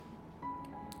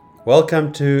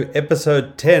Welcome to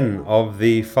episode 10 of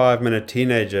the 5-Minute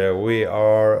Teenager. We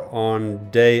are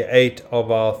on day 8 of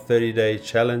our 30-day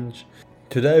challenge.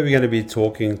 Today we're going to be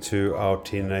talking to our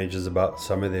teenagers about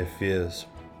some of their fears.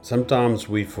 Sometimes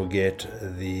we forget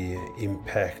the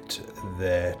impact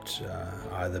that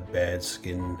either bad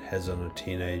skin has on a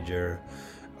teenager,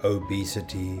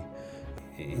 obesity,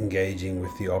 engaging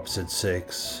with the opposite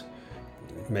sex,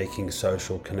 making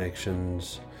social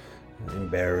connections,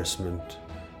 embarrassment,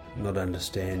 not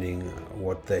understanding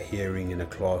what they're hearing in a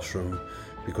classroom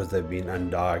because they've been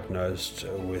undiagnosed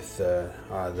with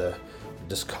either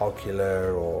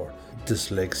dyscalculia or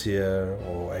dyslexia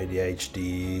or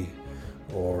ADHD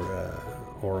or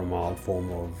a mild form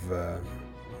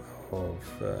of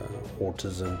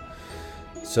autism.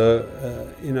 So,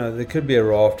 there could be a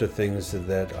raft of things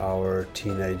that our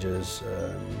teenagers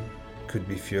could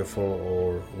be fearful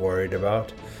or worried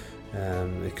about.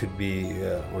 It could be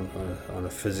on a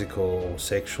physical or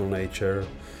sexual nature,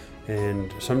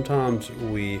 and sometimes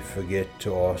we forget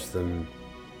to ask them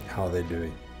how they're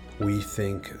doing. We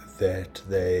think that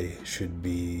they should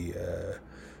be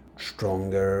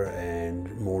stronger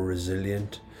and more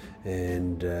resilient,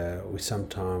 and we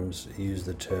sometimes use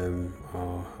the term,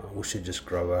 we should just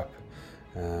grow up.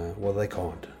 Well, they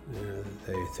can't.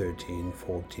 They're 13,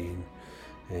 14,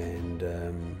 and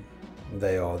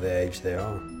they are the age they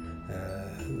are.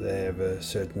 They have a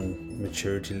certain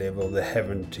maturity level. They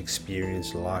haven't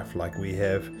experienced life like we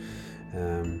have,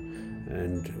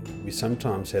 and we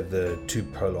sometimes have the two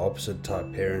polar opposite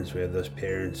type parents. We have those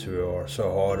parents who are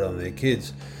so hard on their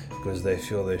kids because they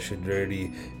feel they should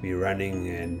really be running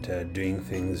and doing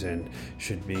things and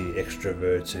should be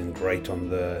extroverts and great on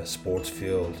the sports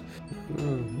field.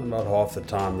 About half the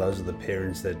time, those are the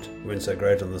parents that weren't so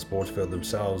great on the sports field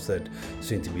themselves that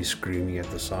seem to be screaming at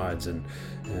the sides and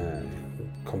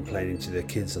complaining to their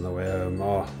kids on the way home.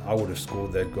 I would have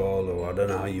scored that goal, or I don't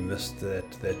know how you missed that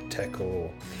tackle,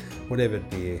 or whatever it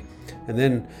be. And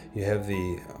then you have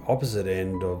the opposite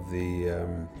end of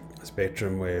the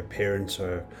spectrum where parents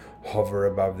hover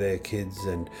above their kids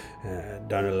and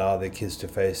don't allow their kids to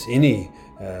face any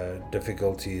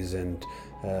difficulties, and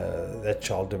that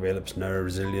child develops no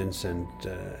resilience and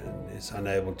is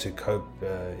unable to cope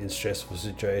in stressful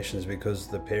situations because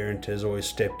the parent has always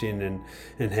stepped in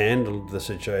and handled the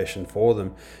situation for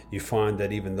them. You find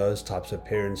that even those types of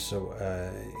parents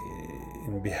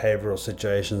in behavioural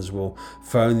situations will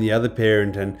phone the other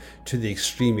parent, and to the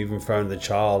extreme even phone the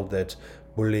child that's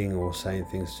bullying or saying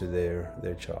things to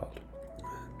their child.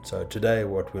 So today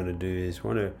what we're going to do is we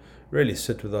want to really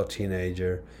sit with our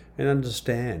teenager and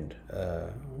understand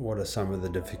what are some of the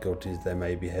difficulties they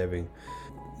may be having,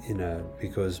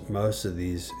 because most of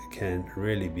these can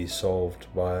really be solved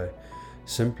by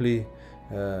simply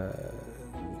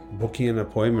booking an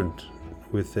appointment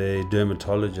with a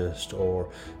dermatologist, or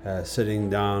sitting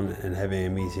down and having a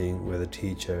meeting with a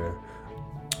teacher,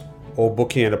 or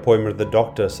booking an appointment with the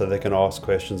doctor so they can ask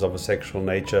questions of a sexual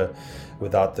nature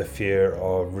without the fear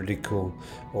of ridicule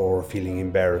or feeling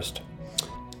embarrassed.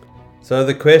 So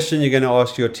the question you're going to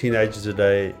ask your teenager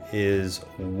today is,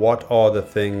 what are the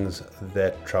things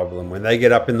that trouble them? When they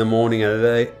get up in the morning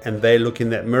and they look in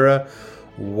that mirror,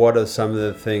 what are some of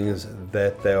the things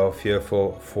that they are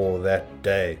fearful for that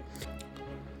day?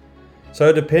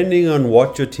 So depending on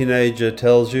what your teenager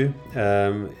tells you,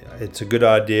 it's a good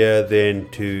idea then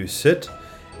to sit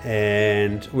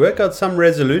and work out some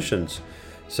resolutions.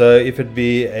 So if it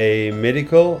be a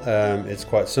medical, it's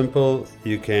quite simple.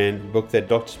 You can book that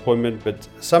doctor's appointment, but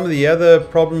some of the other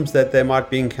problems that they might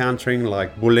be encountering,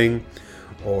 like bullying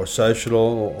or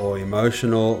social or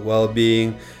emotional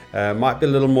well-being, might be a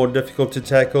little more difficult to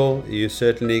tackle. You're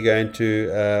certainly going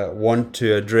to want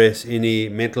to address any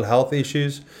mental health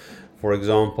issues. For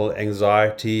example,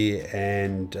 anxiety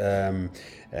and a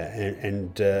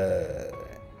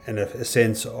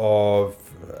sense of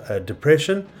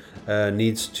depression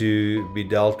needs to be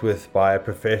dealt with by a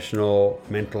professional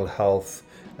mental health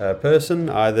person,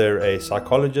 either a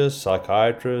psychologist,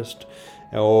 psychiatrist,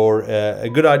 or a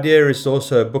good idea is to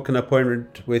also book an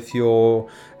appointment with your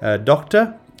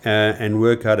doctor and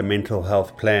work out a mental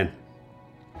health plan.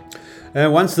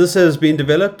 Once this has been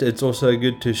developed, it's also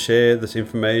good to share this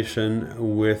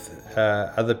information with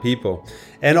other people,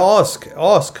 and ask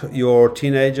your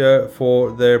teenager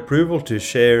for their approval to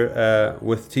share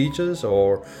with teachers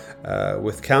or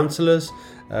with counselors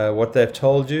what they've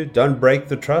told you. Don't break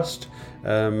the trust.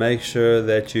 Make sure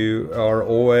that you are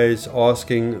always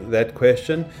asking that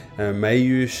question. May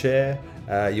you share?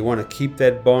 You want to keep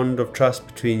that bond of trust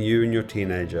between you and your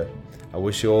teenager. I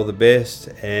wish you all the best,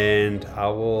 and I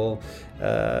will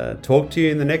talk to you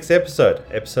in the next episode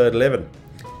 11.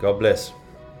 God bless.